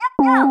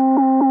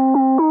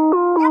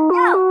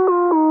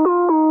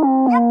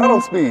I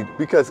don't speed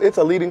because it's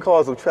a leading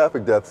cause of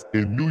traffic deaths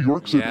in New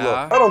York City.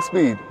 I don't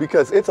speed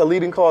because it's a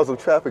leading cause of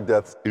traffic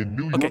deaths in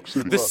New York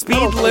City. The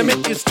speed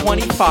limit is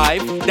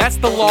 25. That's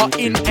the law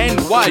in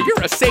NY.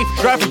 You're a safe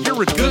driver,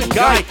 you're a good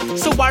guy.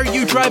 So why are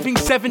you driving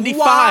 75?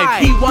 Why?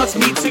 He wants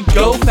me to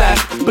go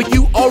fast, but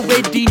you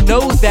already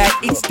know that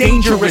it's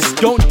dangerous.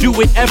 Don't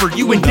do it ever.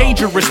 You ain't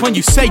dangerous when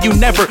you say you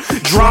never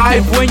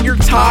drive when you're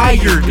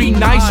tired. Be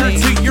nicer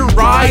to your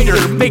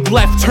rider. Make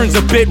left turns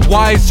a bit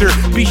wiser.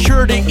 Be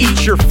sure to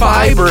eat your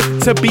fiber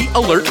to be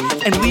alert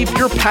and leave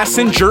your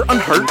passenger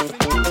unhurt.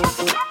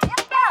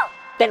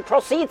 Then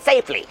proceed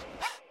safely.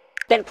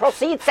 Then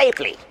proceed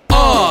safely.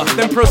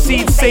 Then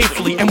proceed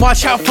safely and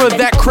watch out for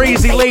that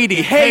crazy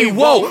lady. Hey,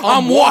 whoa,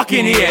 I'm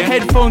walking here.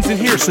 Headphones in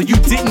here so you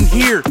didn't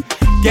hear.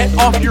 Get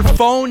off your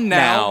phone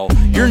now.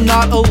 You're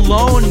not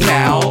alone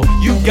now.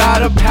 You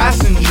got a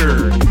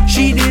passenger.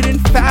 She didn't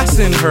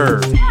fasten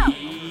her.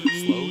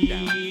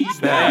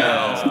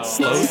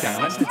 Slow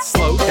down. I said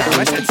slow down. I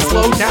said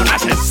slow down. I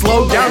said slow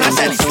down. I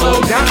said slow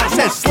down. I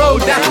said slow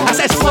down. I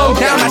said slow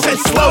down. I said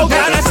slow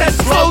down. I said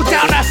slow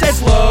down. I said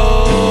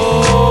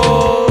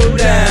slow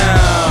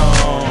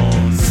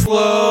down.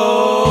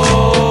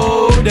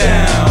 Slow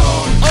down.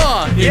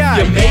 If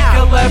you make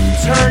a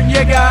left turn,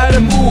 you gotta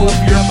move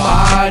your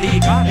body.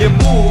 You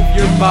move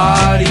your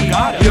body.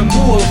 You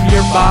move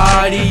your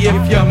body.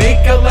 If you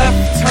make a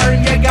left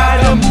turn, you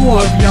gotta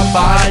move your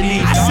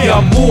body. You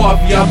move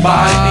your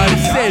body.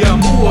 You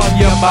move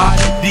your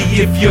body.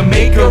 If you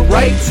make a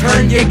right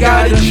turn, you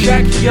gotta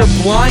check your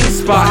blind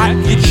spot.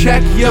 You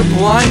check your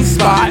blind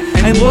spot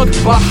and look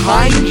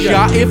behind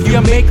ya. If you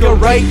make a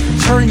right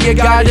turn, you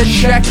gotta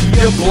check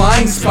your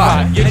blind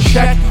spot. You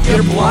check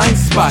your blind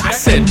spot. I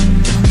said,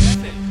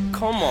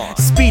 come on.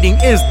 Speeding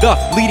is the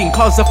leading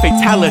cause of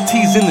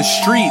fatalities in the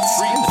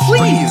streets.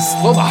 Please,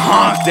 slow the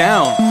honk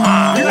down.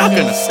 You're not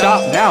gonna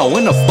stop now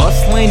in a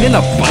bus lane, in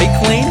a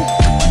bike lane.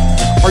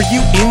 Are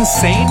you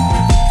insane?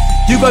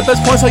 You got those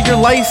points on your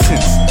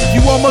license.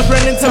 You almost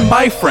ran into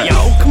my friend.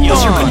 Yo, come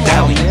on,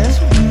 medallion.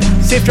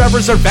 Safe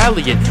drivers are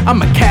valiant.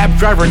 I'm a cab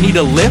driver, need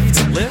a lift.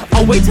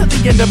 I'll wait till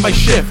the end of my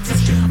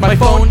shift. My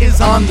phone is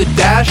on the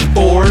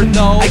dashboard.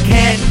 No, I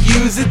can't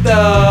use it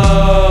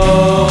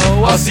though.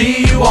 I'll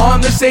see you on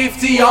the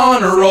safety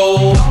honor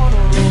roll.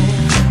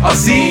 I'll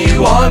see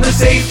you on the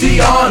safety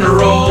honor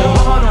roll.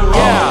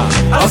 Yeah,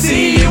 I'll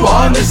see you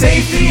on the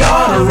safety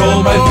honor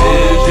roll. My